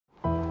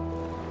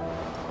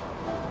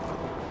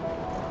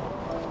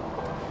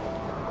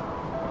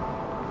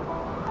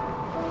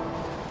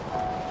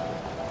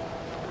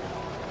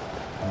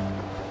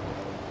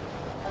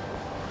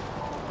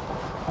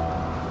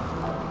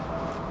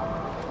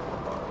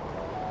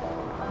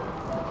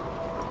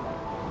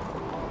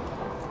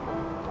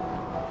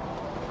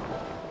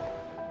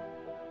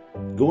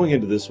going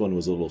into this one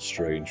was a little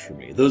strange for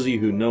me. Those of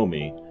you who know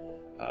me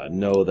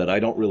know that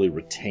I don't really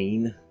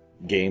retain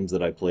games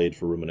that I played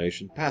for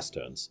Rumination, past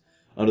tense,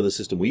 under the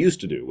system we used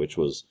to do, which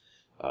was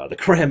the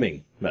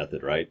cramming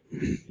method, right?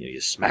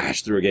 You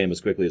smash through a game as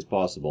quickly as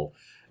possible,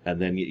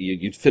 and then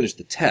you'd finish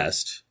the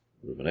test,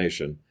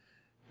 Rumination,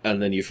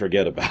 and then you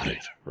forget about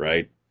it,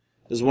 right?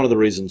 This is one of the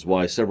reasons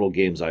why several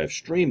games I have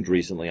streamed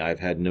recently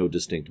I've had no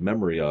distinct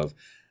memory of,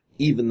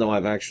 even though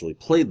I've actually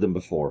played them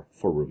before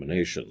for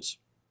Ruminations.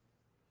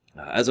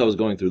 As I was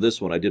going through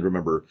this one, I did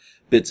remember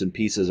bits and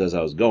pieces as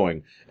I was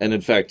going, and in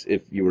fact,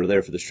 if you were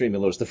there for the stream,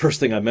 you'll notice the first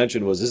thing I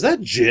mentioned was, "Is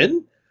that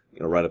Jin?"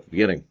 Right at the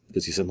beginning,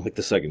 because he's in like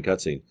the second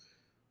cutscene.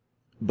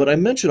 But I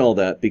mention all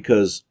that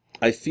because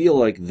I feel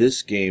like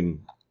this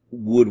game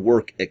would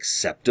work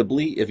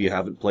acceptably if you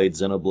haven't played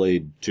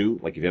Xenoblade 2,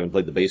 like if you haven't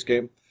played the base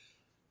game.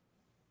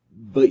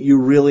 But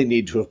you really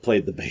need to have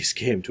played the base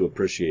game to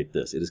appreciate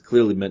this. It is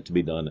clearly meant to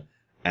be done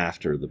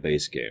after the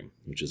base game,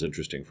 which is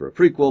interesting for a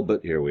prequel,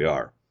 but here we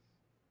are.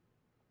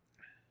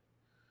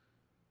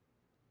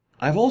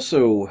 I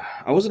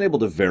wasn't able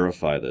to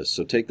verify this,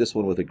 so take this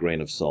one with a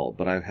grain of salt,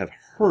 but I have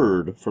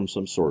heard from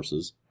some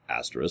sources,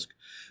 asterisk,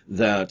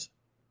 that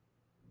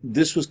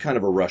this was kind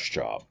of a rush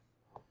job.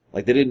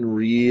 Like they didn't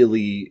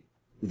really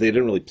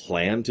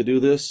plan to do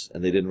this,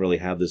 and they didn't really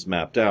have this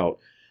mapped out,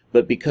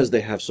 but because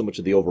they have so much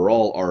of the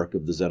overall arc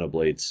of the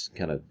Xenoblades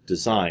kind of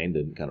designed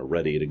and kind of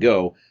ready to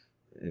go,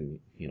 and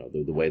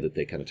the way that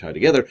they kind of tie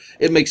together,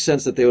 it makes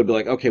sense that they would be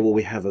like, okay, well,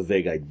 we have a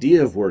vague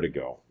idea of where to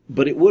go.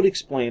 But it would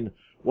explain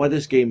why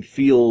this game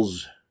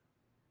feels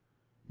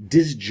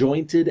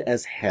disjointed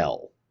as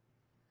hell.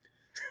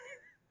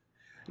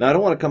 Now, I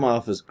don't want to come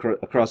off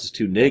across as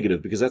too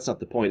negative, because that's not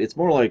the point. It's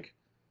more like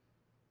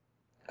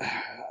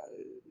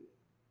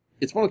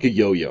a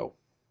yo-yo.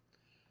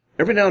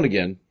 Every now and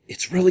again,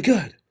 it's really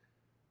good,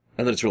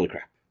 and then it's really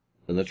crap,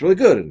 and then it's really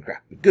good and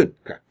crap, good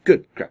crap,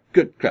 good crap,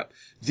 good crap.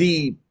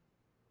 The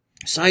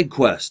side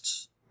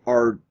quests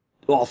are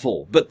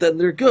awful, but then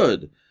they're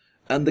good,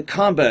 and the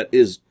combat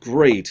is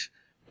great.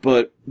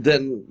 But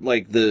then,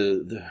 like,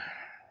 and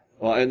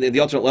the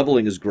alternate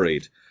leveling is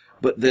great,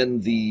 but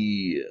then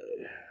the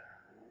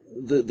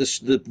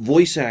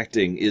voice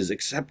acting is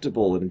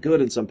acceptable and good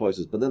in some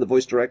places, but then the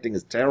voice directing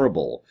is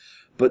terrible.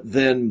 But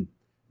then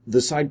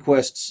the side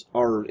quests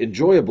are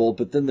enjoyable,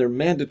 but then they're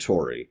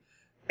mandatory.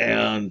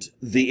 And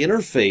the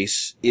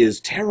interface is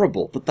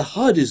terrible, but the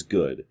HUD is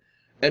good.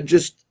 And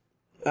just,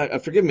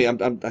 forgive me,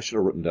 I should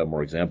have written down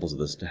more examples of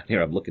this down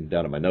here. I'm looking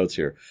down at my notes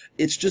here.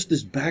 It's just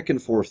this back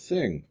and forth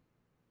thing.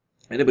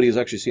 Anybody who's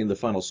actually seen the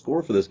final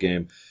score for this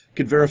game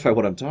could verify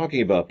what I'm talking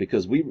about,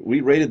 because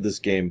we rated this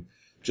game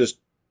just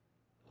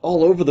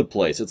all over the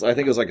place. I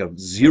think it was like a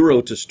 0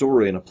 to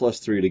story and a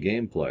 +3 to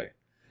gameplay.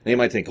 And you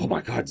might think, oh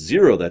my god,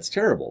 0, that's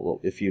terrible. Well,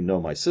 if you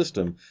know my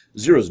system,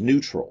 0 is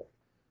neutral.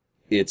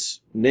 It's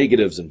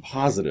negatives and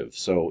positives.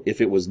 So if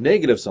it was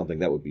negative something,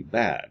 that would be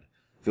bad.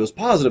 If it was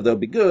positive, that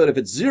would be good. If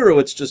it's 0,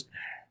 it's just...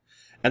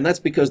 And that's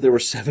because there were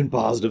 7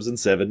 positives and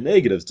 7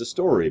 negatives to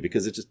story,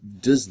 because it just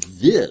does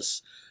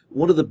this.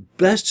 One of the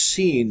best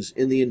scenes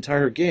in the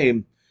entire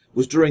game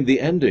was during the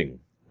ending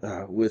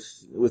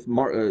with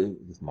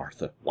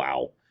Martha.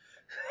 Wow,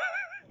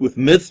 with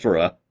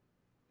Mithra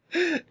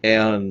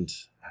and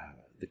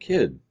the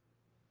kid,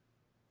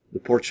 the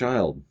poor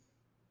child,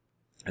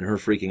 and her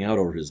freaking out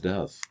over his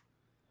death.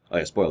 Oh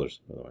yeah, spoilers,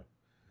 by the way.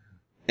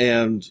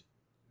 And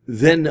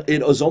then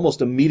it was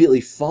almost immediately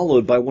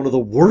followed by one of the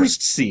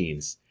worst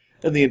scenes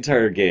in the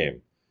entire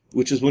game,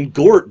 which is when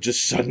Gort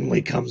just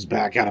suddenly comes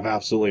back out of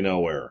absolutely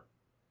nowhere.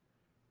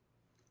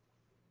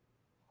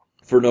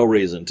 For no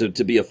reason,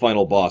 to be a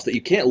final boss that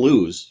you can't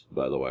lose,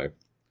 by the way,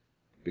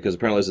 because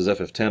apparently this is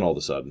FF10 all of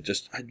a sudden.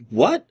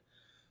 What?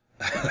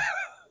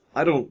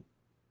 I don't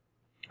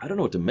know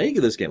what to make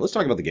of this game. Let's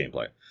talk about the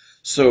gameplay.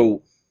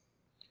 So,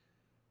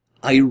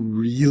 I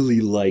really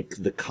like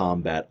the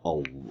combat a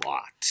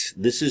lot.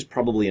 This is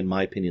probably, in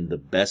my opinion, the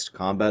best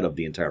combat of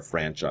the entire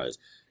franchise,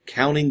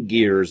 counting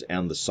Gears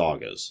and the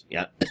sagas.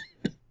 Yeah.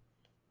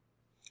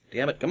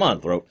 Damn it, come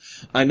on, throat.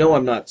 I know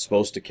I'm not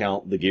supposed to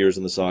count the Gears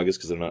and the sagas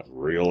because they're not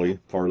really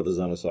part of the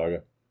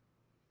Xenosaga.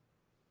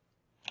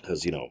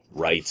 Because,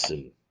 rights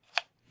and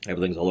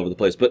everything's all over the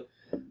place. But,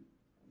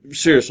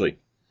 seriously,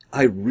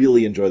 I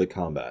really enjoy the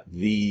combat.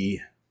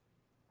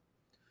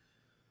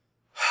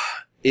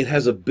 It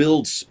has a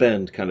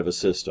build-spend kind of a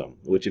system,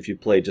 which if you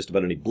play just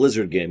about any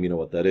Blizzard game, you know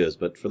what that is.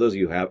 But for those of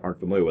you who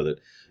aren't familiar with it,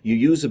 you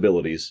use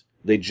abilities,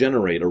 they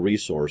generate a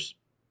resource,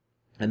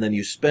 and then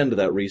you spend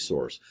that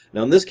resource.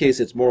 Now, in this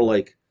case, it's more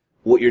like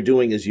what you're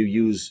doing is you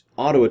use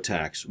auto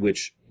attacks,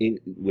 which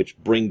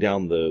bring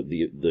down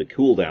the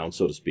cooldown,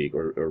 so to speak,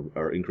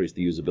 or increase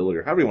the usability,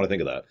 or however you want to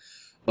think of that,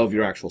 of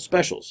your actual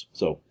specials.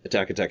 So,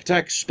 attack, attack,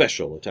 attack,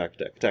 special, attack,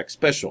 attack, attack,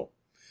 special.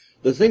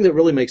 The thing that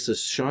really makes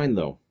this shine,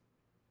 though,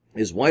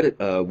 is white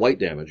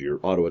damage, your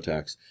auto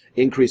attacks,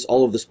 increase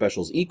all of the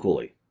specials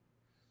equally.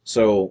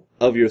 So,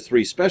 of your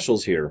 3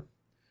 specials here,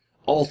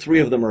 all 3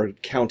 of them are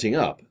counting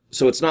up.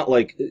 So it's not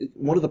like,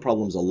 one of the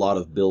problems a lot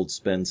of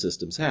build-spend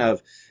systems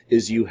have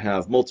is you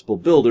have multiple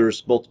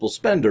builders, multiple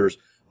spenders,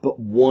 but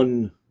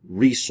one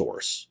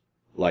resource.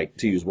 Like,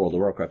 to use World of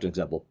Warcraft as an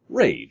example,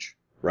 rage,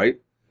 right?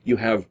 You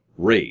have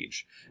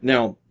rage.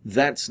 Now,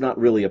 that's not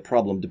really a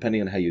problem depending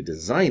on how you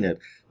design it,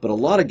 but a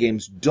lot of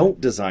games don't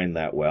design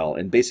that well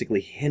and basically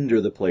hinder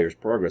the player's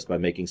progress by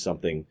making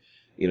something,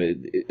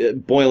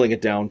 boiling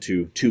it down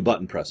to 2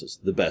 button presses.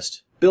 The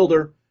best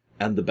builder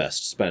and the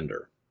best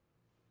spender.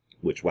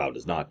 Which WoW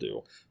does not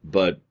do.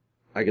 But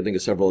I can think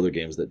of several other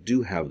games that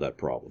do have that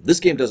problem. This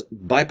game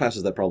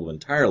bypasses that problem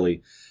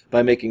entirely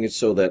by making it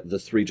so that the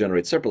 3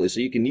 generate separately. So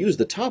you can use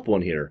the top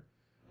one here,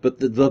 but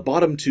the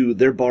bottom 2,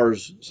 their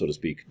bars, so to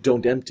speak,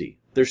 don't empty.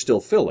 They're still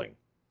filling.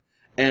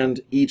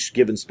 And each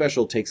given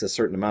special takes a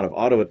certain amount of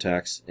auto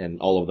attacks, and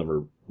all of them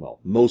are, well,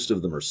 most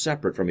of them are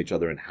separate from each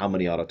other in how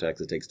many auto attacks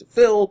it takes to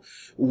fill,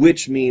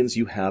 which means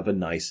you have a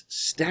nice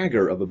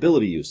stagger of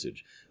ability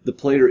usage. The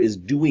player is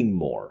doing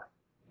more.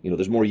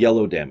 There's more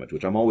yellow damage,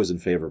 which I'm always in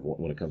favor of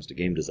when it comes to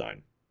game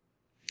design.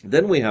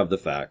 Then we have the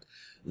fact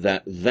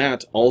that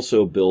that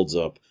also builds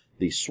up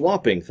the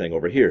swapping thing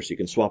over here, so you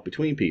can swap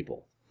between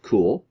people.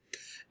 Cool.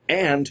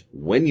 And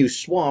when you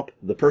swap,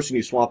 the person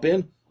you swap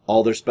in,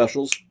 all their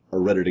specials are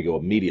ready to go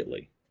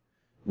immediately,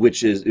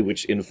 which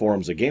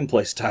informs a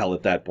gameplay style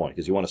at that point,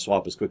 because you want to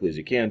swap as quickly as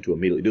you can to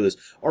immediately do this,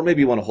 or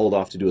maybe you want to hold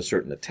off to do a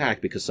certain attack,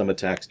 because some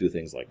attacks do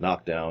things like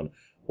knockdown,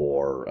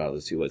 or,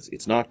 let's see,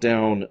 it's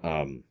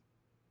knockdown,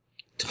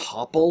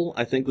 Topple,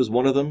 I think, was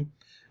one of them.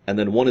 And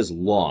then one is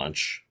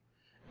Launch.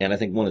 And I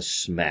think one is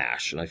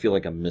Smash. And I feel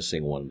like I'm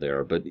missing one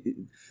there. But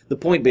the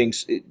point being,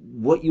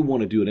 what you want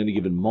to do at any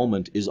given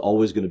moment is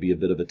always going to be a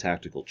bit of a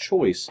tactical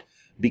choice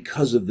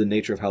because of the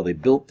nature of how they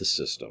built the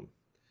system.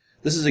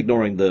 This is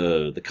ignoring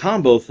the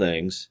combo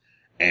things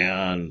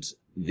and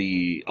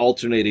the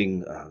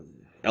alternating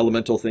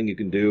elemental thing you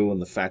can do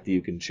and the fact that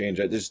you can change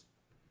it.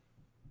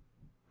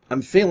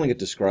 I'm failing at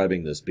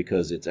describing this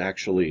because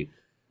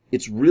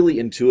it's really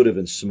intuitive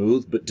and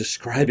smooth, but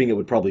describing it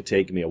would probably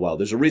take me a while.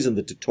 There's a reason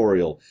the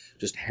tutorial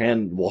just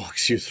hand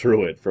walks you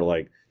through it for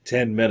like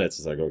 10 minutes.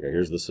 It's like, okay,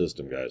 here's the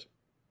system, guys.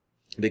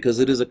 Because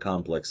it is a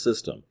complex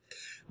system,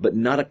 but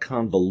not a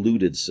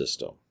convoluted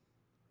system.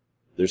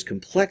 There's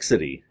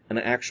complexity and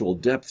actual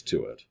depth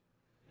to it.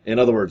 In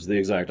other words, the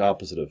exact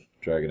opposite of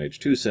Dragon Age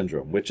 2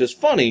 syndrome, which is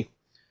funny,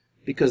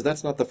 because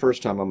that's not the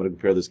first time I'm going to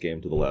compare this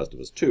game to The Last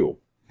of Us 2.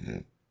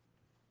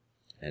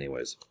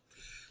 Anyways.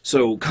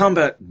 So,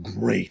 combat,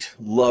 great.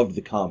 Loved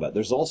the combat.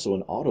 There's also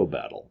an auto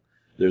battle.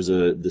 There's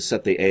the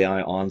set the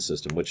AI on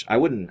system, which I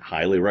wouldn't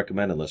highly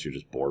recommend unless you're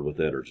just bored with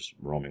it or just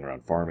roaming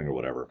around farming or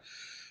whatever.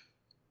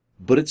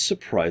 But it's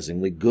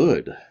surprisingly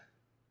good.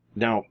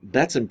 Now,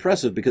 that's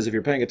impressive because if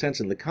you're paying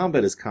attention, the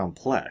combat is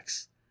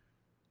complex.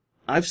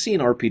 I've seen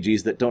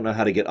RPGs that don't know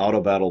how to get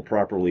auto battle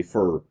properly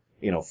for,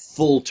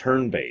 full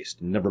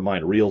turn-based, never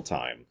mind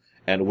real-time.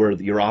 And where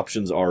your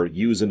options are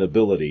use an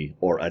ability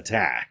or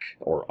attack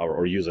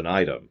or use an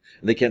item.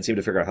 And they can't seem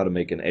to figure out how to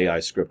make an AI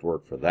script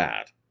work for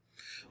that.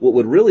 What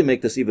would really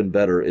make this even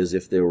better is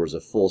if there was a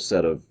full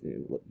set of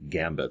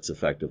gambits,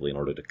 effectively, in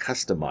order to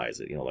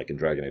customize it, like in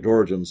Dragon Age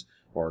Origins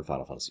or in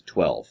Final Fantasy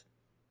XII.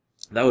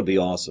 That would be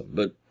awesome.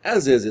 But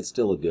as is, it's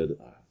still a good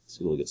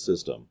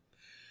system.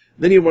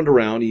 Then you run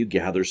around and you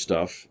gather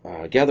stuff.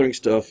 Gathering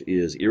stuff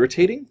is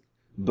irritating,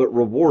 but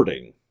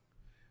rewarding.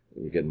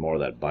 You're getting more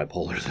of that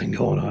bipolar thing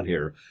going on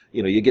here.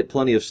 You get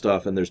plenty of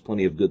stuff, and there's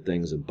plenty of good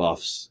things and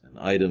buffs and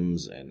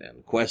items and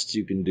quests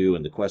you can do,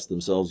 and the quests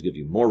themselves give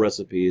you more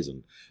recipes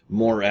and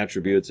more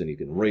attributes, and you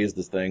can raise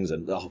the things,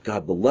 and, oh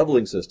god, the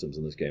leveling systems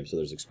in this game. So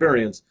there's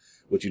experience,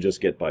 which you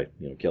just get by,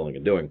 killing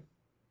and doing.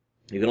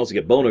 You can also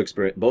get bonus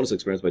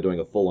experience by doing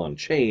a full-on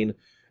chain,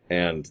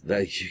 and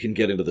that you can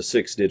get into the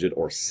 6-digit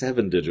or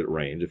 7-digit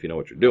range if you know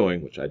what you're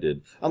doing, which I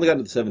did. I only got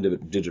into the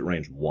 7-digit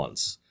range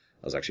once.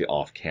 I was actually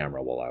off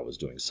camera while I was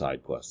doing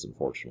side quests,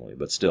 unfortunately.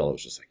 But still, it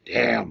was just like,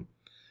 damn.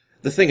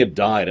 The thing had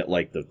died at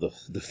like the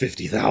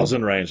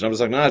 50,000 range. And I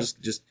was like, nah,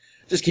 just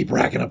keep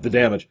racking up the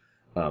damage.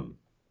 And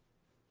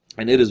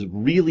it is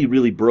really,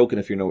 really broken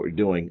if you know what you're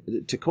doing.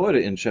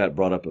 Takoida in chat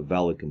brought up a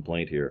valid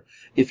complaint here.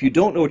 If you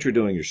don't know what you're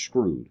doing, you're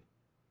screwed.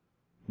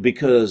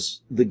 Because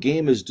the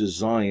game is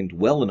designed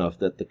well enough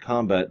that the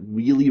combat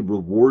really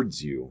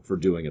rewards you for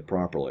doing it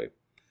properly.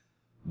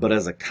 But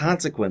as a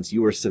consequence,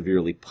 you are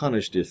severely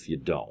punished if you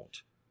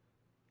don't.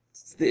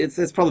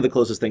 It's probably the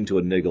closest thing to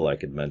a niggle I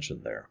could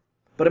mention there.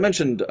 But I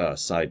mentioned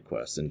side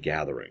quests and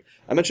gathering.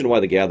 I mentioned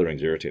why the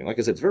gathering's irritating. Like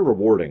I said, it's very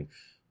rewarding,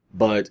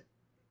 but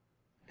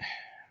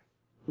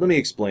let me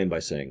explain by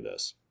saying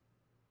this.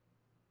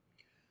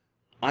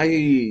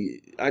 I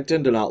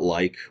tend to not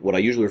like what I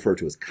usually refer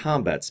to as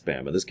combat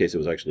spam. In this case, it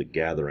was actually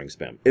gathering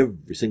spam.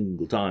 Every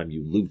single time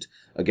you loot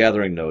a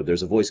gathering node,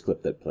 there's a voice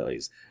clip that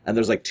plays. And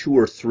there's like 2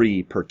 or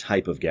 3 per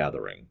type of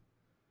gathering.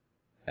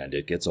 And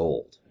it gets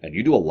old. And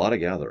you do a lot of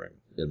gathering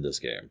in this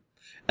game.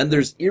 And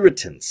there's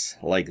irritants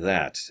like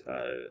that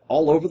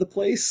all over the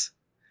place.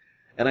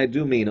 And I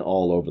do mean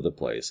all over the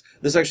place.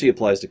 This actually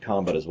applies to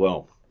combat as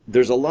well.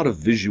 there's a lot of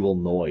visual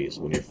noise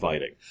when you're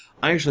fighting.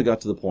 I actually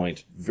got to the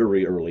point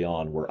very early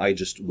on where I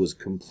just was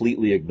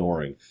completely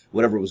ignoring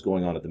whatever was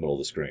going on at the middle of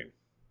the screen.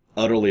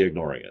 Utterly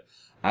ignoring it.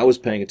 I was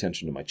paying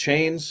attention to my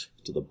chains,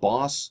 to the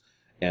boss,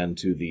 and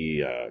to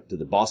the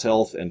boss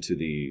health, and to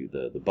the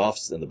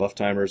buffs and the buff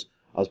timers.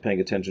 I was paying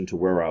attention to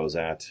where I was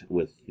at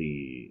with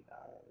the...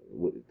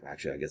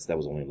 actually, I guess that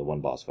was only in the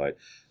one boss fight.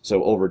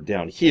 So over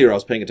down here, I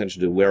was paying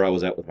attention to where I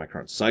was at with my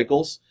current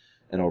cycles.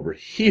 And over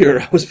here,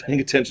 I was paying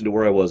attention to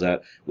where I was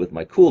at with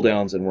my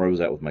cooldowns and where I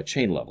was at with my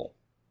chain level.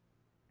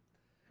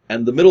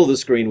 And the middle of the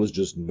screen was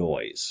just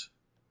noise.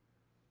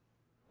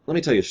 Let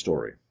me tell you a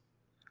story.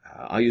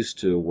 I used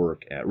to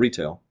work at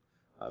retail.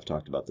 I've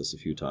talked about this a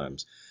few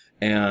times.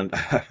 And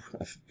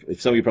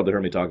if some of you probably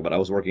heard me talk about it, I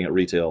was working at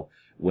retail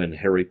when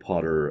Harry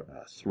Potter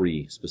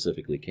 3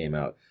 specifically came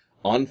out.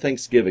 On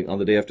Thanksgiving, on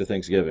the day after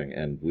Thanksgiving,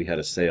 and we had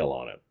a sale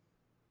on it.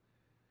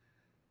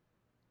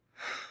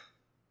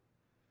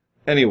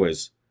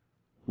 Anyways,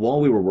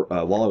 while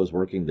I was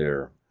working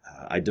there,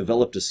 I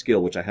developed a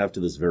skill which I have to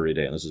this very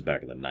day, and this is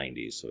back in the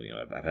 90s, so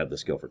I've had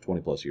this skill for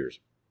 20 plus years.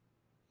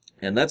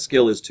 And that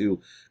skill is to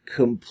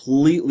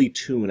completely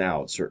tune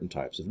out certain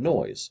types of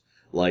noise,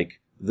 like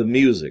the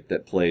music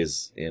that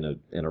plays in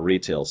a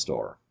retail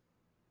store.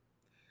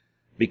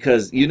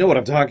 Because you know what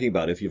I'm talking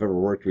about if you've ever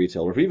worked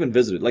retail or if you've even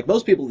visited. Like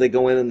most people, they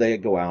go in and they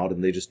go out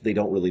and they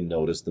don't really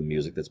notice the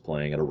music that's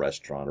playing at a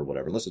restaurant or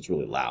whatever, unless it's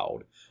really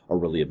loud or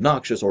really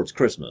obnoxious or it's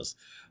Christmas.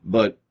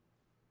 But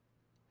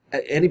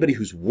anybody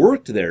who's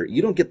worked there,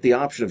 you don't get the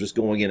option of just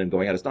going in and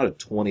going out. It's not a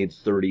 20,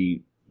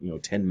 30,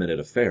 10-minute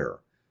affair.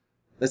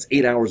 That's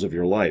 8 hours of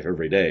your life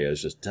every day.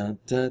 It's just dun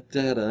dun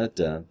da da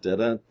dun da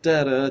da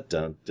da da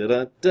dun da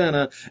da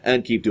da,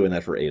 and keep doing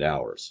that for 8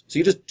 hours. So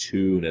you just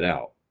tune it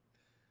out.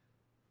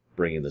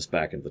 Bringing this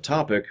back into the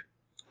topic,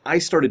 I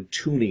started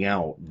tuning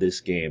out this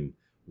game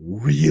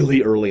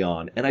really early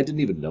on, and I didn't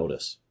even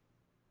notice.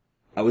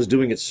 I was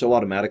doing it so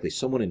automatically.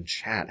 Someone in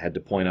chat had to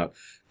point out,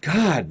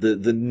 God,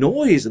 the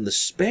noise and the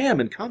spam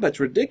in combat's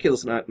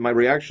ridiculous. And my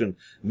reaction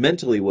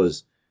mentally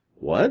was,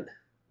 what?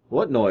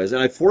 What noise?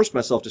 And I forced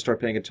myself to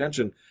start paying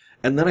attention.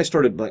 And then I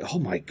started like, oh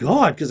my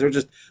God, because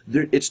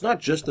it's not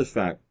just the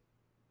fact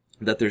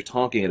that they're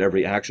talking at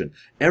every action.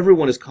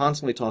 Everyone is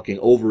constantly talking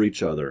over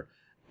each other.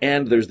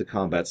 And there's the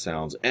combat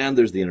sounds, and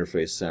there's the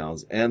interface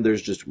sounds, and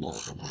there's just...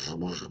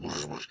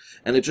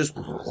 And it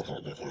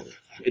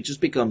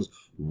just becomes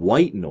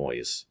white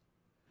noise.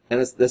 And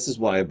this is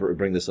why I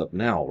bring this up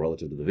now,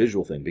 relative to the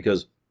visual thing,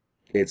 because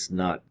it's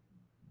not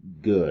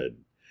good.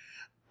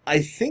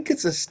 I think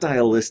it's a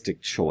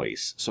stylistic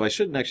choice, so I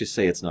shouldn't actually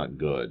say it's not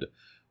good.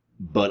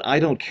 But I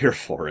don't care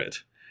for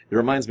it. It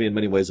reminds me in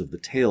many ways of the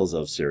Tales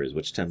of series,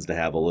 which tends to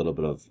have a little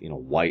bit of,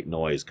 white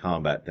noise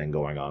combat thing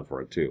going on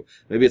for it, too.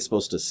 Maybe it's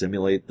supposed to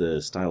simulate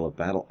the style of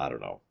battle? I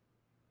don't know.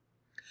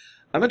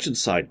 I mentioned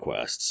side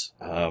quests.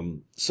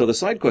 So the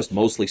side quests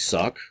mostly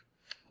suck.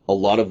 A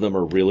lot of them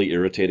are really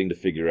irritating to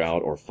figure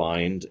out or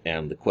find,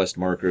 and the quest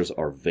markers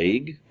are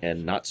vague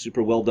and not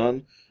super well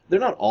done.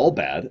 They're not all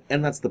bad,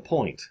 and that's the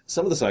point.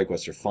 Some of the side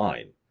quests are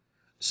fine.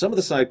 Some of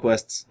the side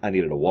quests I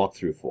needed a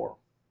walkthrough for.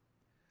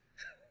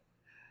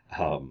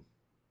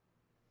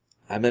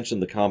 I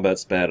mentioned the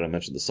combat's bad, and I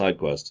mentioned the side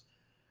quest.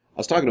 I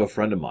was talking to a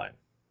friend of mine,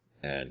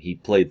 and he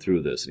played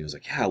through this, and he was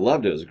like, yeah, I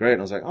loved it, it was great.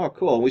 And I was like, oh,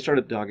 cool. And we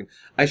started talking.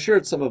 I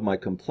shared some of my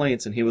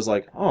complaints, and he was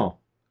like, oh,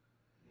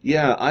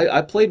 yeah,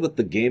 I played with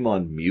the game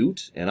on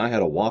mute, and I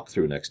had a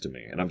walkthrough next to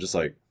me. And I'm just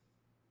like,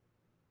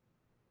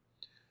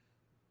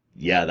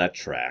 yeah, that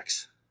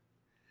tracks.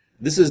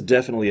 This is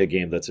definitely a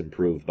game that's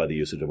improved by the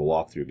usage of a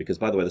walkthrough, because,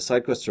 by the way, the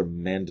side quests are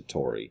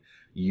mandatory.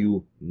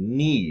 You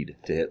need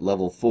to hit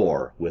level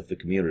 4 with the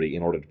community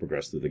in order to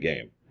progress through the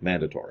game.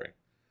 Mandatory.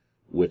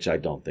 Which I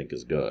don't think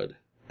is good.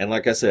 And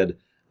like I said,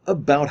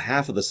 about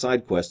half of the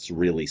side quests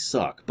really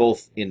suck,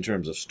 both in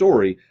terms of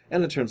story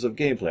and in terms of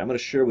gameplay. I'm going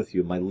to share with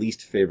you my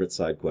least favorite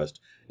side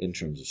quest in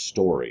terms of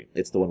story.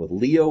 It's the one with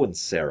Leo and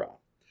Sarah.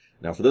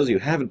 Now, for those of you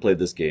who haven't played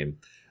this game,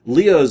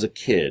 Leo is a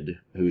kid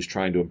who's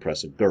trying to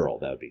impress a girl.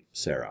 That would be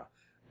Sarah.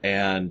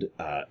 And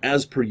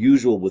as per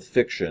usual with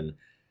fiction,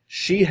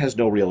 she has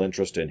no real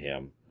interest in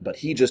him, but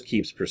he just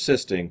keeps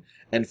persisting,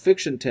 and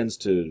fiction tends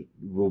to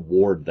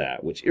reward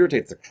that, which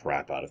irritates the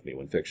crap out of me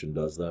when fiction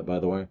does that, by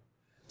the way.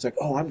 It's like,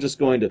 oh, I'm just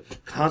going to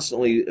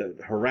constantly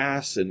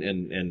harass and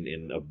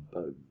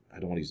I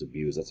don't want to use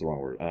abuse, that's the wrong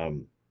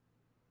word,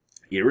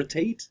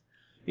 irritate?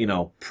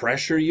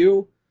 Pressure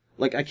you?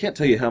 Like, I can't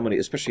tell you how many,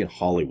 especially in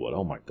Hollywood,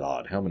 oh my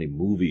God, how many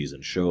movies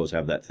and shows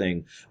have that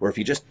thing where if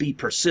you just be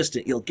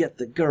persistent, you'll get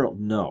the girl.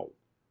 No.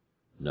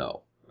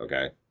 No.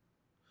 Okay?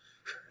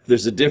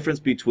 There's a difference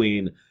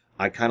between,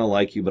 I kind of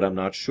like you, but I'm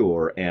not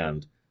sure,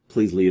 and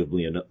please leave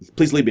me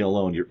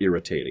alone, you're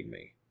irritating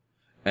me.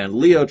 And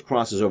Leo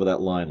crosses over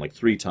that line like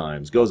 3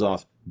 times, goes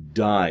off,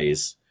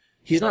 dies.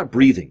 He's not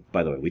breathing,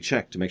 by the way. We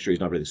check to make sure he's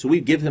not breathing. So we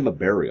give him a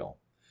burial.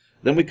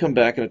 Then we come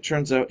back, and it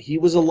turns out he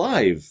was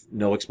alive.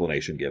 No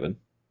explanation given.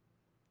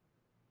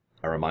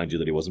 I remind you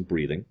that he wasn't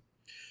breathing.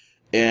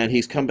 And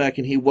he's come back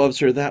and he loves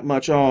her that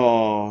much.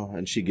 Aww.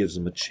 And she gives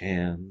him a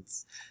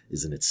chance.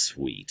 Isn't it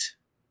sweet?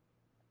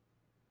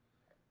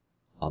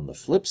 On the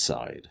flip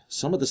side,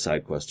 some of the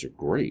side quests are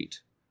great.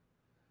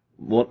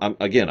 Well,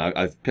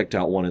 I've picked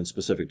out one in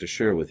specific to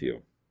share with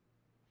you.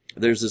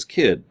 There's this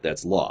kid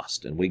that's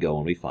lost, and we go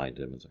and we find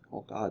him. It's like,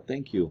 oh God,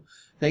 thank you.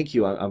 Thank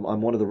you.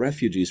 I'm one of the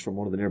refugees from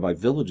one of the nearby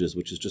villages,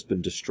 which has just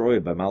been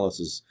destroyed by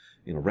Malice's,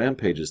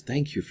 rampages.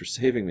 Thank you for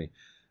saving me.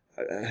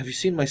 Have you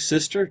seen my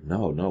sister?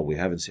 No, we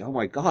haven't seen. Oh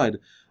my God,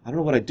 I don't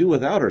know what I'd do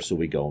without her. So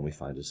we go and we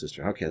find his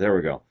sister. Okay, there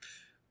we go.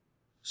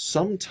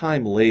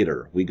 Sometime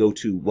later, we go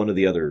to one of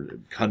the other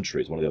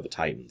countries, one of the other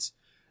Titans.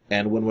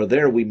 And when we're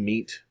there, we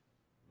meet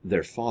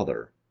their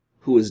father,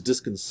 who is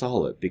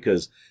disconsolate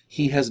because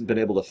he hasn't been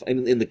able to,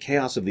 in the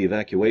chaos of the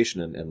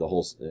evacuation and the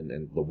whole,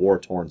 and the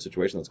war-torn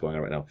situation that's going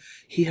on right now,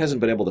 he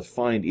hasn't been able to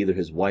find either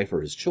his wife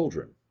or his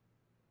children.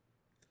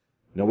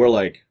 Now we're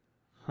like,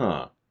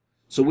 huh.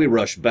 So we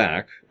rush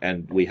back,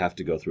 and we have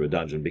to go through a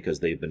dungeon because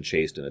they've been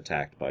chased and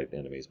attacked by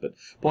enemies. But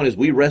the point is,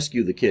 we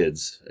rescue the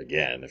kids,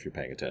 again, if you're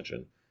paying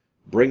attention,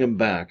 bring them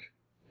back,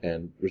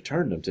 and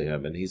return them to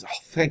him. And he's, oh,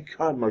 thank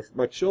God,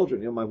 my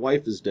children. My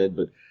wife is dead,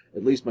 but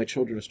at least my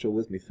children are still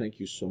with me. Thank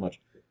you so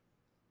much.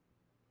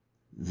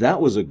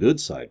 That was a good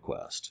side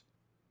quest.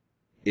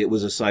 It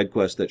was a side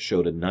quest that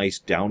showed a nice,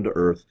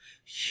 down-to-earth,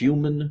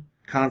 human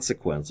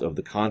consequence of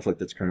the conflict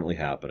that's currently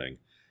happening.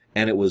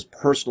 And it was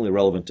personally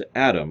relevant to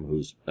Adam,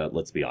 who's,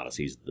 let's be honest,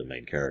 he's the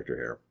main character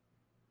here.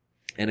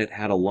 And it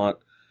had a lot,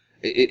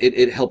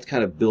 it helped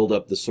kind of build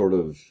up the sort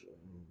of,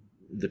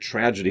 the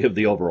tragedy of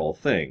the overall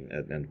thing,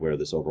 and where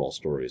this overall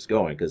story is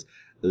going, because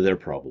they're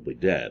probably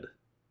dead.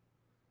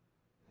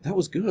 That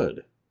was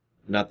good.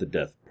 Not the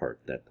death part.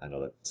 That I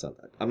know that sounds.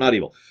 I'm not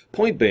evil.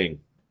 Point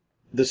being,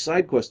 the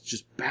side quests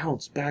just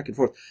bounce back and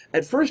forth.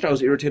 At first, I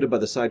was irritated by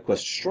the side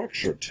quest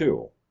structure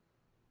too.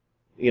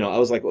 I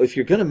was like, well, if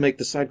you're going to make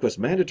the side quests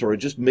mandatory,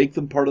 just make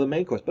them part of the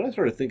main quest. But I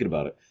started thinking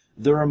about it.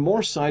 There are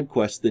more side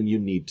quests than you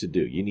need to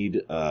do. You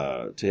need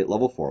to hit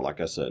level 4, like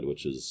I said,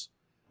 which is,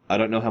 I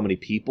don't know how many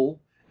people,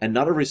 and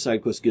not every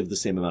side quest gives the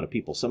same amount of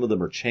people. Some of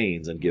them are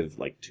chains and give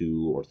like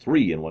 2 or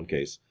 3 in one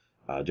case,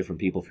 different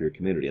people for your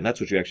community. And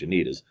that's what you actually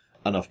need, is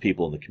enough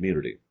people in the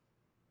community.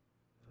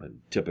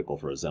 And typical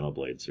for a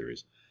Xenoblade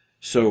series.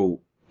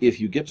 So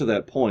if you get to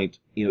that point,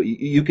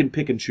 you can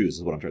pick and choose,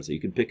 is what I'm trying to say. You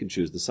can pick and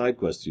choose the side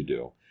quests you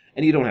do.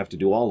 And you don't have to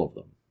do all of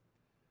them.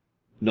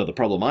 No, the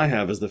problem I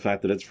have is the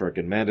fact that it's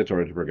frickin'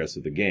 mandatory to progress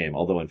through the game.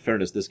 Although, in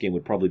fairness, this game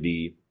would probably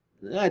be,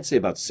 I'd say,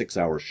 about 6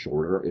 hours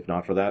shorter, if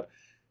not for that.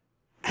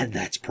 And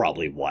that's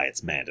probably why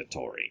it's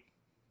mandatory.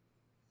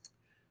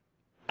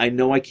 I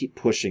know I keep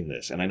pushing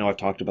this, and I know I've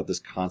talked about this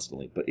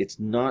constantly, but it's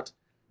not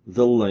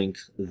the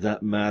length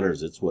that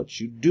matters. It's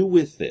what you do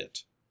with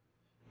it.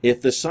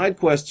 If the side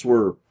quests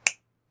were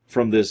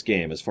from this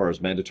game, as far as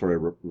mandatory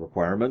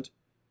requirement,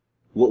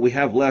 what we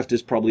have left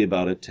is probably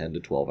about a 10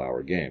 to 12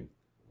 hour game,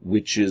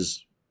 which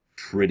is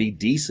pretty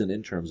decent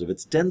in terms of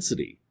its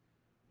density.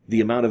 The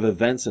amount of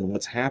events and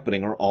what's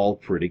happening are all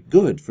pretty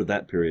good for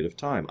that period of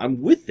time.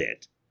 I'm with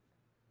it.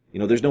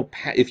 There's no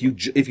if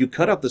you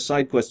cut out the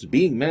side quests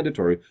being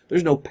mandatory,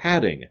 there's no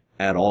padding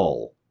at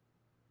all.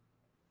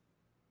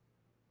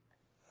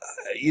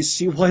 You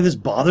see why this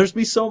bothers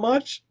me so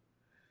much?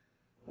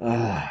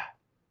 I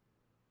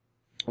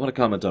want to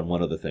comment on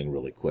one other thing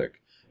really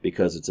quick,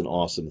 because it's an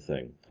awesome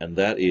thing, and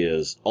that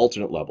is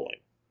alternate leveling.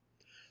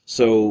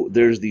 So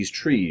there's these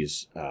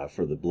trees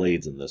for the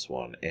blades in this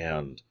one,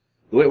 and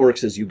the way it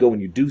works is you go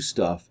and you do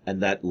stuff,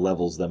 and that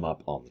levels them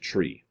up on the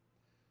tree.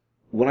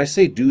 When I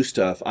say do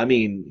stuff, I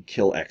mean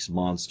kill X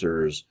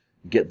monsters,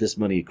 get this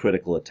many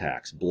critical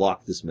attacks,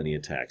 block this many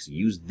attacks,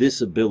 use this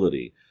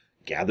ability,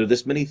 gather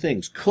this many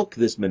things, cook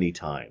this many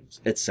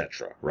times,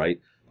 etc., right?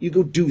 You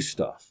go do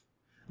stuff.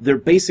 They're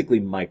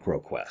basically micro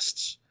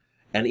quests.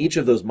 And each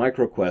of those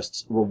micro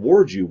quests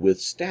reward you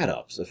with stat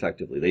ups,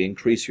 effectively. They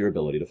increase your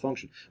ability to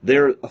function.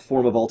 They're a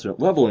form of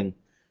alternate leveling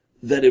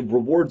that it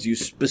rewards you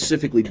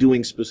specifically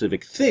doing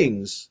specific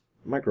things,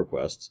 micro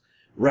quests,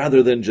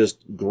 rather than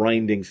just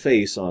grinding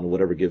face on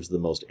whatever gives the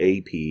most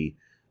AP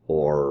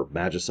or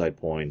Magicite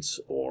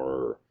points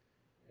or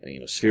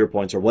sphere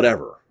points or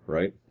whatever,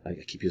 right? I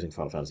keep using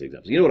Final Fantasy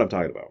examples. You know what I'm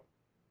talking about.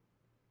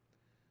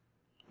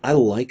 I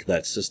like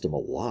that system a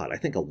lot. I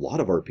think a lot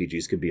of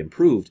RPGs could be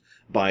improved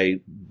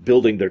by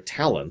building their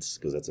talents,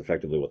 because that's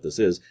effectively what this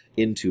is,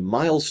 into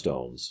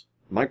milestones,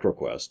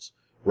 microquests,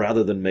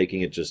 rather than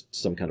making it just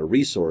some kind of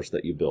resource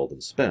that you build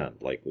and spend,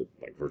 like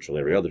virtually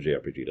every other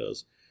JRPG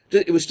does.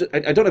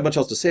 I don't have much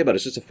else to say about it.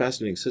 It's just a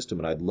fascinating system,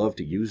 and I'd love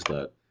to use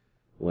that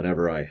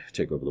whenever I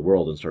take over the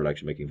world and start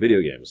actually making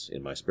video games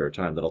in my spare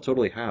time that I'll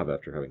totally have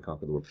after having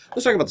conquered the world.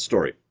 Let's talk about the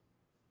story.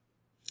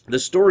 The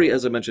story,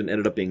 as I mentioned,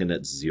 ended up being a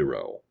net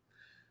 0.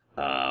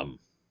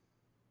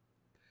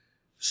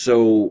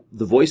 So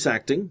the voice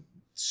acting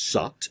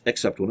sucked,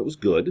 except when it was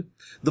good.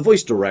 The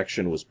voice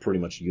direction was pretty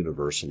much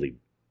universally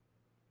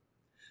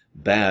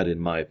bad,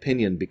 in my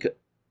opinion, because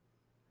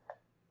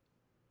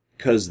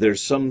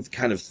there's some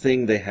kind of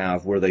thing they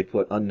have where they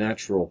put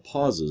unnatural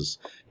pauses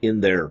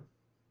in their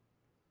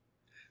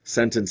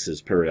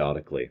sentences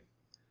periodically.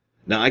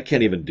 Now, I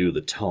can't even do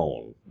the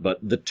tone, but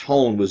the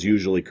tone was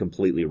usually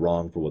completely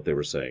wrong for what they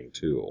were saying,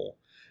 too.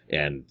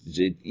 And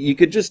you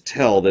could just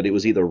tell that it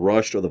was either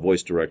rushed or the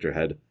voice director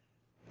had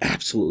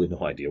absolutely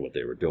no idea what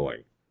they were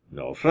doing.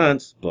 No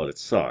offense, but it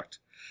sucked.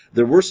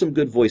 There were some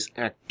good voice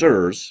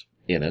actors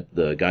in it.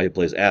 The guy who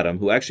plays Adam,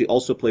 who actually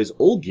also plays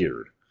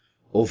Olgierd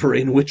over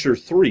in Witcher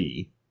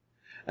 3,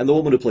 and the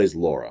woman who plays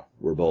Laura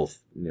were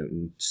both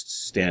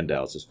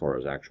standouts as far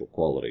as actual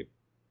quality.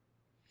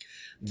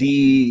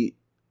 The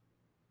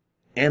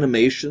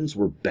animations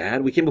were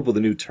bad. We came up with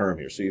a new term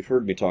here, so you've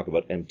heard me talk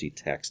about empty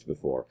text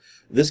before.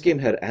 This game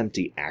had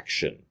empty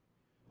action,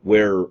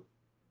 where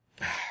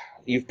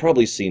you've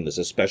probably seen this,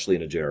 especially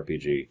in a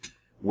JRPG,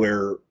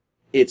 where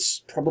it's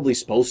probably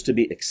supposed to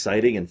be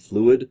exciting and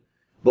fluid,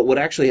 but what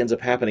actually ends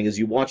up happening is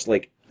you watch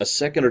like a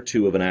second or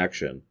two of an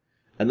action,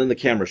 and then the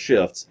camera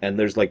shifts, and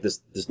there's like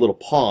this little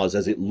pause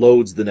as it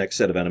loads the next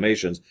set of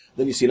animations.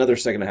 Then you see another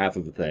second and a half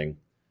of the thing.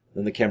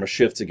 Then the camera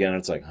shifts again, and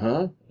it's like,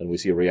 huh? And we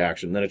see a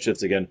reaction. Then it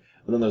shifts again,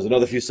 and then there's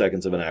another few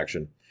seconds of an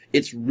action.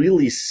 It's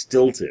really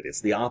stilted.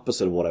 It's the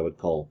opposite of what I would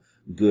call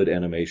good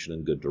animation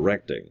and good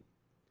directing.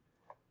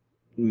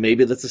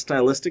 Maybe that's a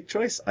stylistic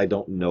choice. I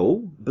don't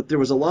know. But there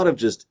was a lot of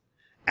just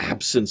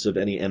absence of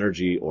any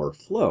energy or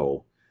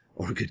flow,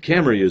 or good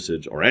camera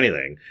usage, or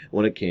anything,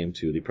 when it came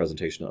to the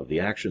presentation of the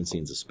action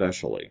scenes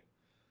especially.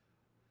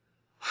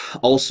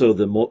 Also,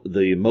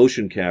 the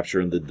motion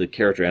capture and the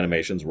character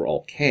animations were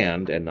all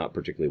canned and not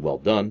particularly well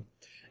done,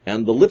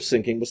 and the lip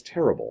syncing was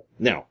terrible.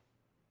 Now,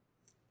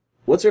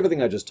 what's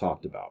everything I just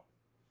talked about?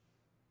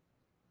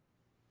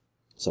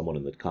 Someone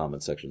in the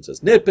comment section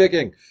says,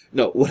 nitpicking!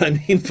 No, what I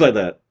mean by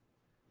that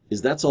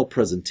is that's all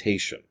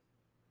presentation.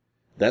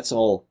 That's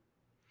all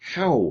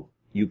how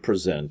you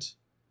present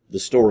the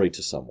story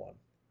to someone.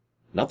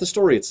 Not the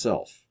story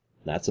itself.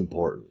 That's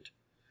important.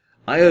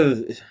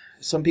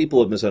 Some people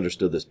have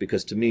misunderstood this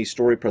because to me,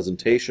 story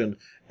presentation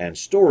and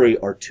story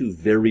are two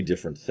very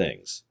different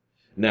things.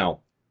 Now,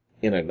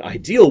 in an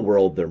ideal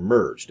world, they're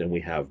merged and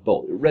we have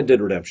both. Red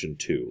Dead Redemption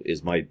 2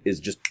 is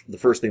just the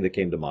first thing that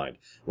came to mind.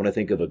 When I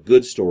think of a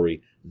good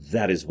story,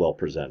 that is well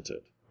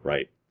presented,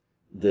 right?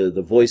 The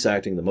voice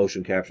acting, the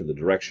motion capture, the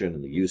direction,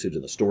 and the usage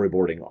and the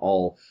storyboarding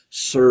all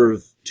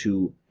serve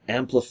to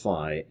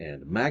amplify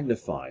and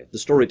magnify the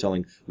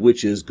storytelling,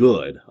 which is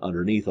good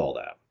underneath all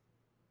that.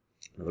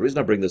 Now, the reason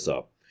I bring this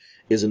up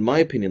is, in my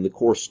opinion, the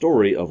core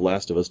story of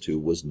Last of Us 2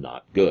 was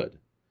not good,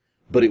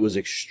 but it was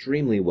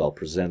extremely well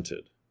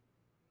presented.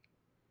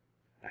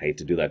 I hate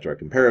to do that direct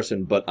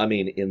comparison, but I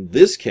mean, in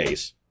this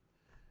case,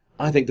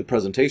 I think the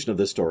presentation of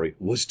this story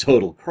was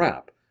total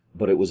crap,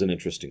 but it was an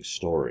interesting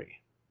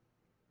story.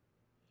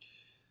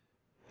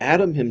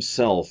 Adam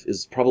himself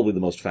is probably the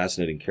most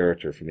fascinating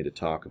character for me to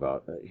talk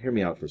about. Hear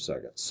me out for a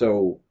second.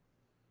 So,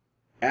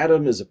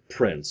 Adam is a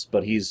prince,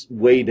 but he's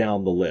way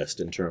down the list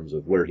in terms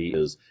of where he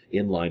is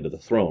in line to the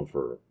throne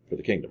for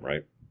the kingdom,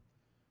 right?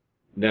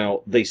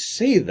 Now, they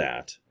say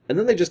that, and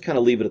then they just kind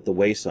of leave it at the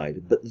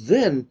wayside, but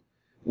then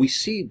we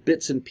see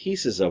bits and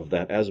pieces of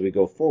that as we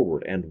go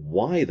forward, and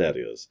why that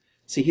is.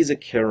 See, he's a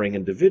caring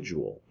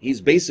individual.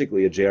 He's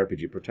basically a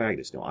JRPG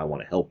protagonist. I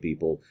want to help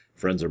people,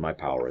 friends are my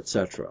power,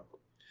 etc.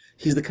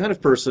 He's the kind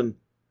of person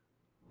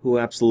who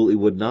absolutely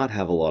would not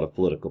have a lot of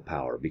political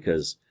power,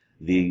 because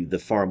the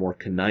far more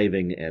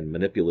conniving and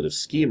manipulative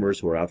schemers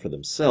who are out for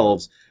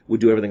themselves would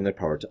do everything in their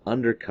power to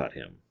undercut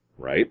him,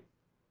 right?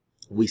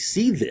 We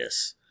see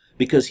this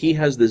because he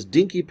has this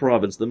dinky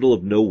province in the middle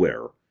of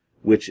nowhere,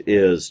 which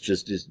is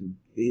just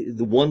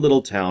the one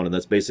little town, and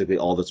that's basically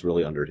all that's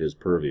really under his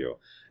purview.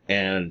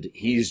 And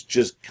he's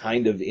just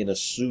kind of in a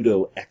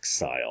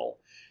pseudo-exile.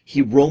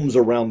 He roams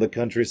around the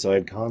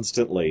countryside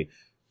constantly,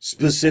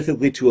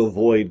 specifically to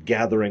avoid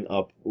gathering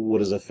up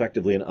what is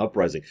effectively an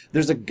uprising.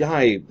 There's a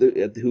guy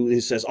who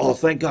says, oh,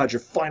 thank God,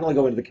 you're finally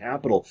going to the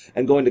capital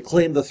and going to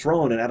claim the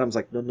throne. And Adam's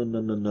like,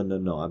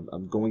 no,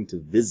 I'm going to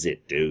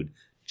visit, dude.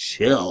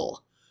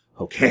 Chill.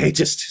 Okay,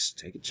 just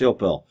take a chill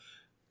pill.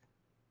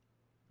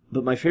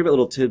 But my favorite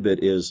little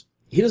tidbit is,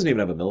 he doesn't even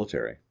have a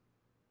military.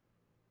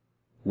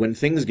 When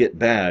things get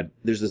bad,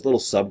 there's this little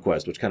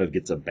subquest which kind of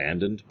gets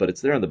abandoned, but it's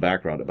there in the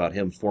background about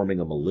him forming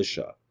a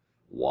militia.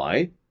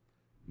 Why?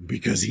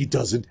 Because he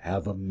doesn't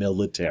have a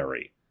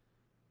military.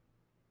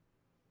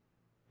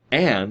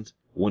 And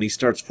when he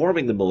starts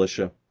forming the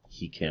militia,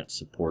 he can't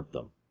support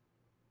them.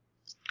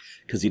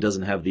 Because he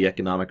doesn't have the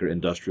economic or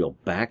industrial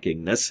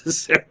backing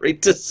necessary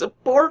to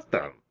support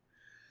them.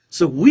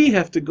 So we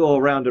have to go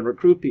around and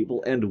recruit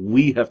people, and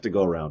we have to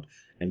go around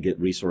and get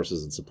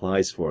resources and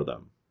supplies for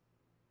them.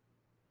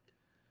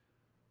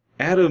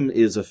 Adam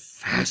is a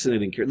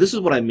fascinating character. This is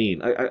what I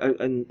mean. I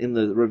in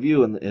the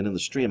review and in the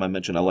stream, I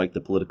mentioned I like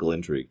the political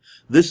intrigue.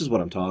 This is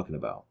what I'm talking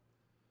about.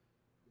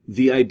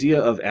 The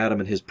idea of Adam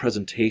and his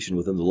presentation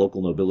within the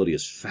local nobility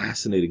is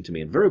fascinating to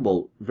me and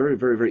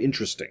very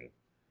interesting.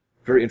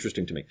 Very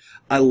interesting to me.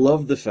 I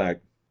love the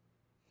fact,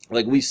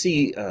 like, we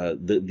see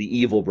the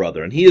evil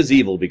brother, and he is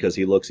evil because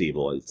he looks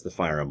evil. It's the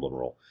Fire Emblem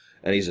role.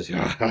 And he says,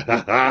 ha, ha,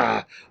 ha,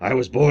 ha, I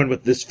was born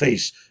with this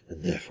face,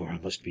 and therefore I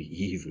must be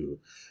evil.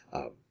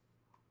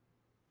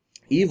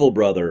 Evil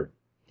brother,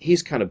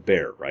 he's kind of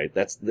bare, right?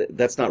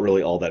 That's not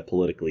really all that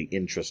politically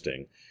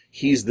interesting.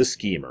 He's the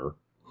schemer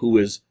who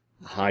is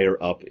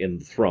higher up in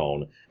the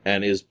throne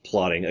and is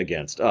plotting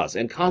against us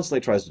and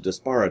constantly tries to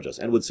disparage us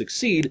and would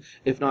succeed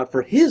if not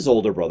for his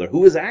older brother,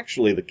 who is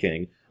actually the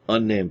king,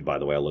 unnamed, by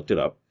the way, I looked it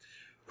up,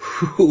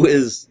 who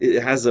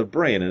has a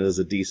brain and is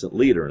a decent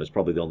leader and is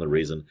probably the only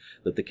reason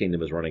that the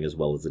kingdom is running as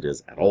well as it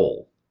is at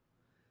all.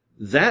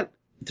 That's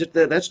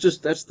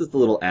the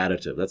little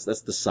additive.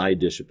 That's the side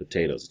dish of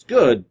potatoes. It's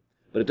good,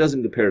 but it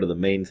doesn't compare to the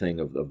main thing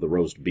of the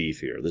roast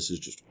beef here. This is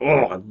just,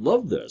 oh, I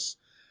love this.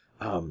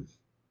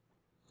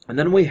 And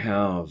then we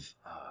have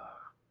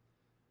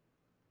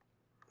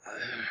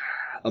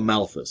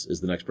Amalthus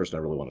is the next person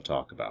I really want to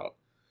talk about.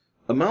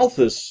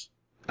 Amalthus,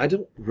 I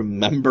don't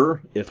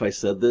remember if I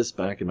said this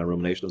back in my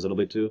rumination of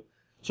Xenoblade 2,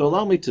 so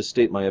allow me to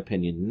state my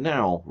opinion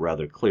now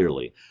rather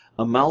clearly.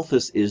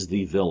 Amalthus is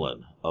the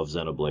villain of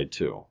Xenoblade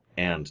 2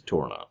 and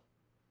Torna.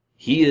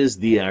 He is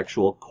the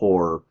actual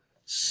core,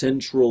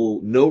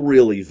 central,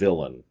 no-really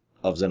villain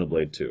of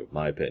Xenoblade 2,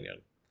 my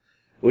opinion.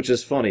 Which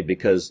is funny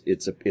because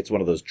it's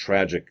one of those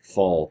tragic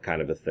fall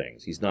kind of a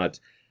things. He's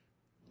not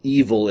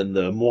evil in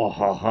the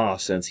mwahaha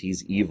sense.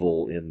 He's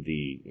evil in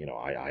the,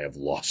 I have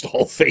lost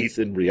all faith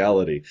in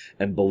reality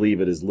and believe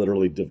it is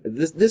literally...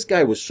 This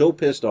guy was so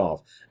pissed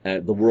off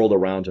at the world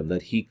around him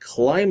that he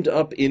climbed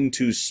up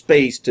into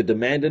space to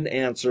demand an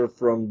answer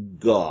from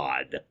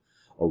God,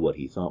 or what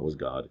he thought was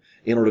God,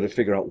 in order to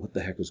figure out what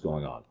the heck was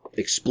going on.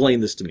 Explain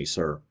this to me,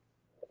 sir.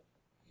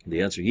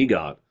 The answer he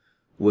got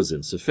was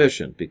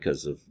insufficient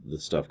because of the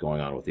stuff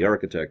going on with the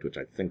architect, which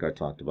I think I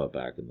talked about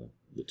back in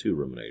the 2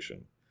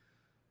 rumination.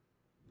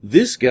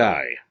 This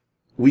guy,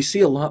 we see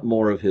a lot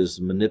more of his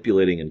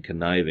manipulating and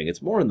conniving.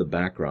 It's more in the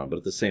background, but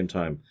at the same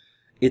time,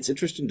 it's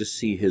interesting to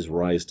see his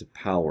rise to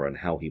power and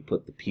how he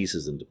put the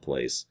pieces into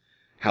place,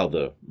 how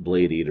the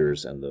Blade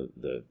Eaters and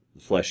the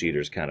Flesh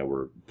Eaters kind of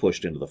were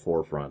pushed into the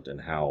forefront,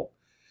 and how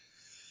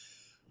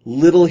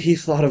little he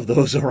thought of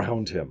those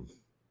around him.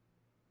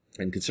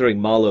 And considering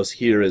Malos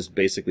here is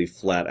basically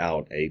flat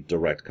out a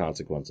direct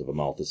consequence of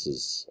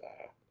Amalthus's,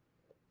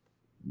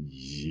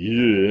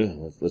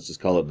 let's just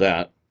call it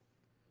that,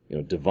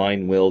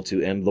 divine will to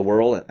end the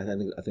world. I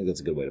think that's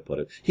a good way to put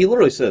it. He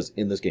literally says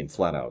in this game,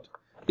 flat out,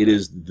 it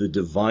is the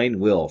divine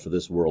will for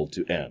this world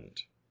to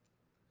end.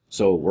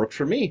 So it worked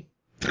for me.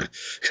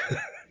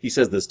 He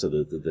says this to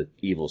the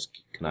evil,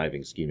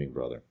 conniving, scheming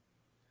brother.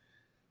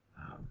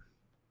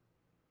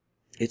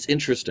 It's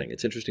interesting.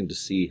 It's interesting to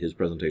see his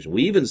presentation.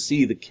 We even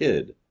see the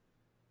kid.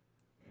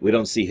 We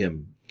don't see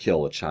him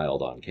kill a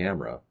child on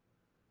camera.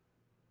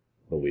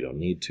 But we don't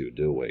need to,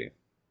 do we?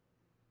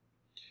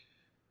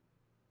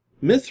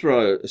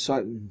 Mithra,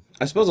 so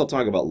I suppose I'll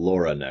talk about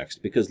Laura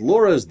next, because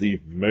Laura is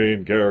the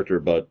main character,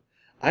 but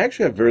I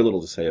actually have very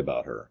little to say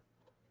about her.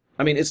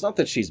 I mean, it's not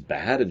that she's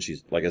bad, and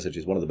she's, like I said,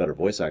 she's one of the better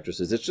voice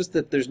actresses. It's just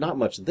that there's not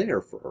much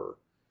there for her.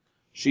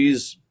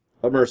 She's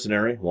a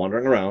mercenary,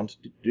 wandering around.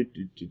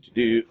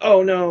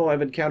 Oh no,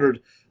 I've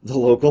encountered the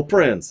local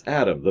prince,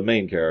 Adam, the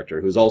main character,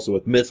 who's also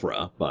with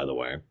Mithra, by the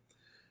way.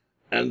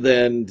 And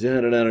then,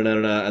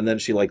 and then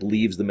she,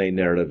 leaves the main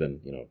narrative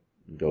and,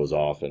 goes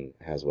off and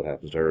has what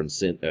happens to her. And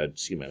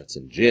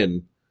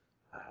Jin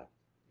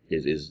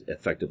is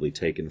effectively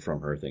taken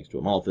from her thanks to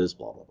Amalthus,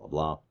 blah, blah, blah,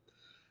 blah.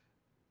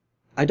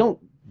 I don't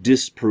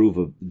disapprove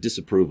of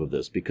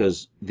this,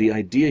 because the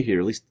idea here,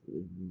 at least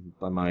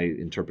by my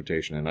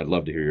interpretation, and I'd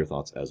love to hear your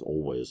thoughts as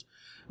always,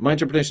 my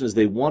interpretation is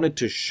they wanted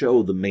to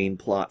show the main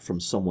plot from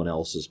someone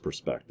else's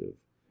perspective.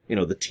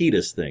 The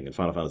Tidus thing in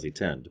Final Fantasy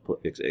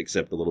X,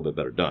 except a little bit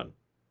better done.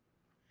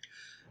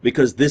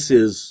 Because this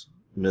is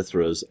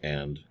Mithra's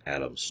and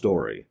Adam's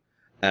story,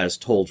 as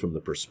told from the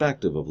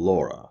perspective of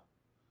Laura.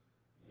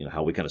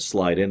 How we kind of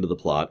slide into the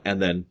plot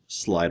and then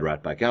slide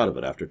right back out of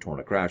it after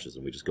Torna crashes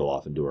and we just go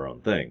off and do our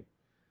own thing.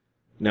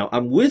 Now,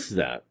 I'm with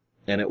that,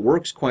 and it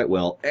works quite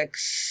well,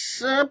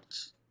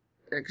 except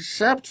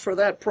for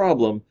that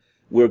problem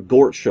where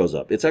Gort shows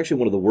up. It's actually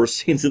one of the worst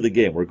scenes of the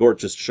game, where Gort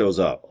just shows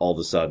up all of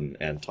a sudden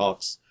and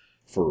talks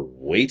for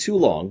way too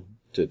long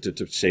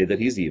to say that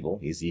he's evil,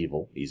 he's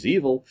evil, he's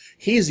evil,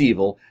 he's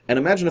evil. And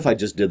imagine if I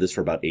just did this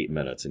for about 8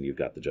 minutes and you've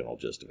got the general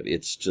gist of it.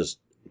 It's just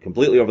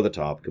completely over the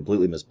top,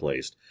 completely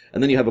misplaced.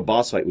 And then you have a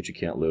boss fight which you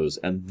can't lose,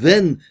 and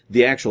then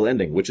the actual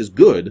ending, which is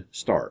good,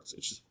 starts.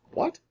 It's just,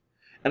 what?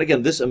 And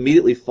again, this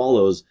immediately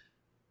follows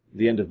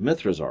the end of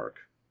Mithra's arc.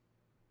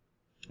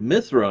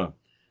 Mithra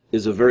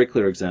is a very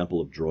clear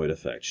example of droid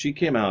effect. She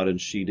came out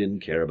and she didn't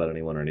care about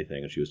anyone or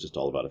anything, and she was just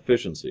all about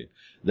efficiency.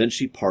 Then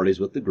she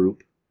parties with the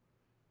group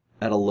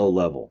at a low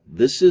level.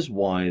 This is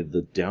why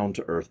the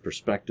down-to-earth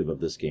perspective of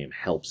this game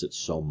helps it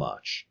so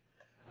much.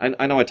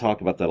 I know I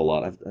talk about that a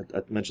lot.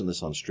 I've mentioned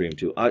this on stream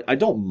too. I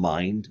don't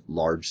mind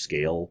large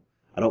scale.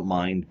 I don't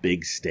mind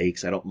big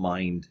stakes. I don't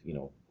mind,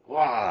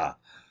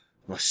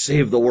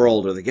 save the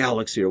world or the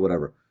galaxy or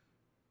whatever.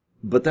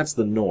 But that's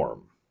the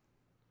norm.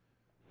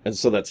 And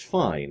so that's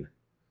fine.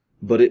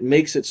 But it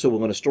makes it so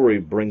when a story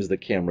brings the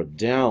camera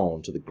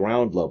down to the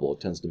ground level, it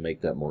tends to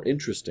make that more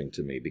interesting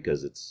to me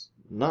because it's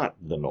not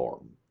the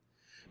norm.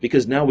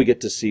 Because now we get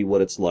to see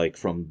what it's like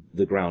from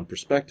the ground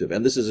perspective.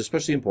 And this is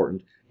especially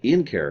important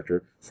in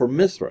character for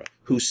Mithra,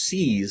 who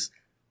sees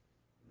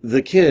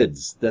the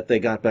kids that they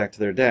got back to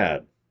their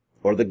dad,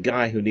 or the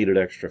guy who needed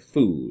extra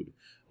food,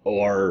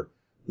 or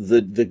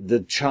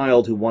the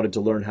child who wanted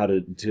to learn how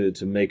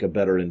to make a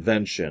better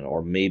invention,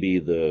 or maybe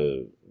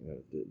the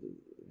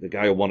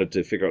guy who wanted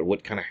to figure out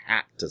what kind of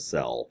hat to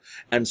sell,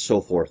 and so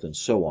forth and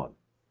so on.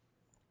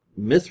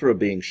 Mithra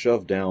being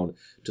shoved down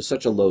to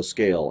such a low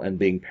scale and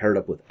being paired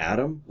up with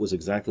Adam was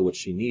exactly what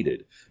she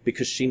needed,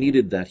 because she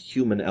needed that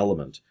human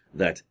element,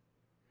 that,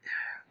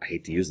 I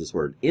hate to use this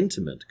word,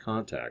 intimate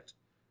contact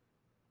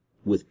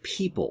with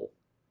people.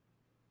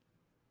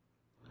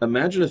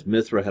 Imagine if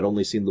Mithra had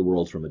only seen the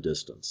world from a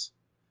distance.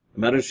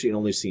 Imagine if she had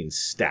only seen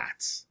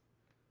stats,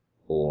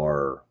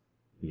 or,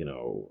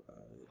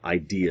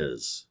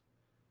 ideas,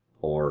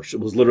 or she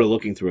was literally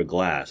looking through a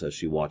glass as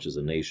she watches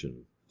a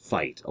nation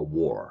fight a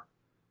war.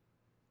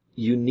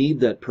 You need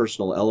that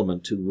personal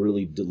element to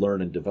really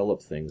learn and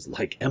develop things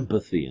like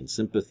empathy and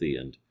sympathy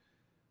and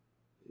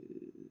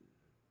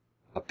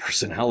a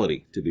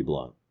personality, to be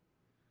blunt.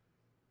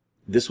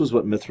 This was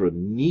what Mithra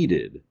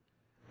needed,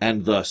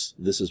 and thus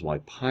this is why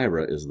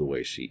Pyra is the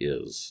way she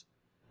is.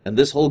 And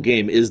this whole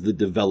game is the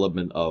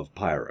development of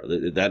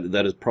Pyra.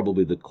 That is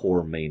probably the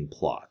core main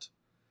plot.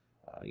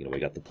 We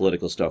got the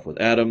political stuff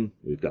with Adam,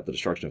 we've got the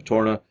destruction of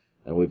Torna,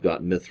 and we've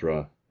got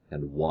Mithra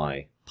and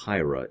why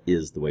Pyra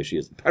is the way she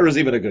is. Pyra's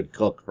even a good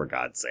cook, for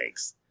God's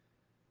sakes.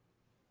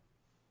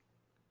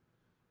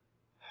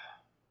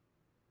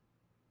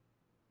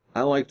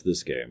 I liked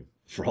this game,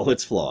 for all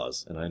its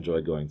flaws, and I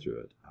enjoyed going through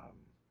it.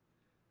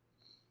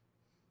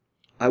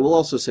 I will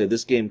also say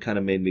this game kind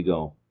of made me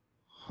go,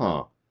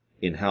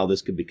 in how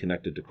this could be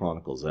connected to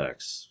Chronicles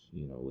X,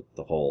 with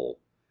the whole...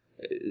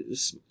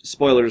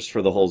 Spoilers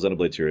for the whole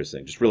Xenoblade series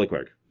thing, just really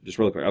quick.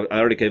 I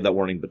already gave that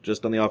warning, but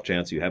just on the off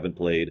chance you haven't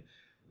played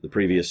the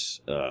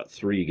previous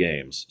 3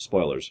 games,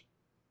 spoilers.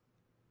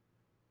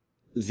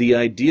 The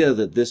idea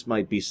that this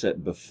might be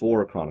set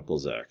before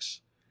Chronicles X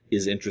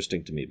is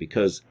interesting to me,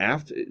 because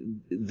after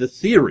the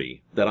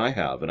theory that I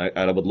have, and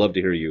I would love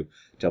to hear you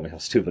tell me how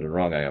stupid and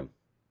wrong I am,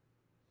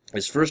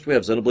 is first we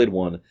have Xenoblade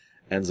 1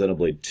 and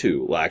Xenoblade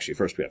 2. Well, actually,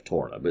 first we have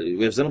Torna, but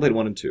we have Xenoblade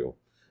 1 and 2,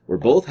 where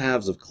both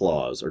halves of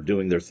Claws are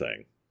doing their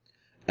thing,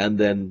 and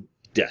then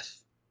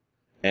death.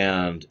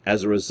 And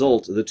as a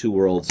result, the two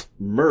worlds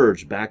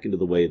merge back into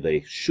the way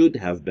they should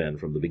have been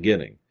from the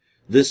beginning.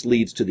 This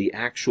leads to the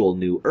actual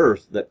new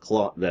Earth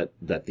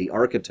that the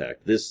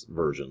architect, this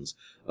versions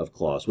of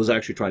Claws, was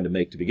actually trying to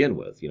make to begin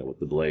with, with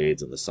the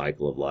blades and the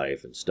cycle of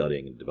life and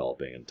studying and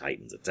developing and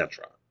titans,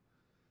 etc.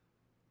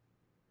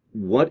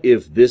 What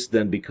if this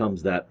then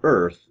becomes that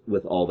Earth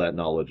with all that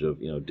knowledge of,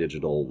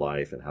 digital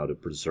life and how to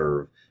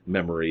preserve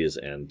memories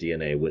and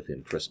DNA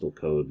within crystal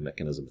code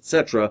mechanism,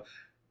 etc.,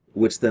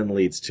 which then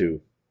leads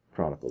to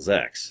Chronicles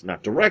X.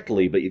 Not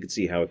directly, but you can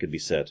see how it could be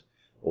set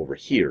over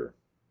here.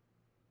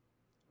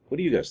 What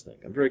do you guys think?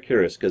 I'm very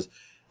curious, because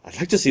I'd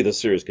like to see this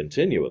series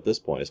continue at this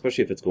point,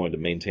 especially if it's going to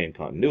maintain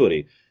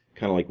continuity,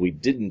 kind of like we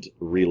didn't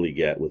really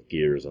get with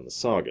Gears and the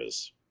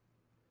Sagas.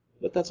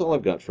 But that's all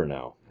I've got for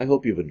now. I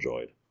hope you've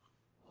enjoyed.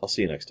 I'll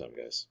see you next time,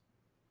 guys.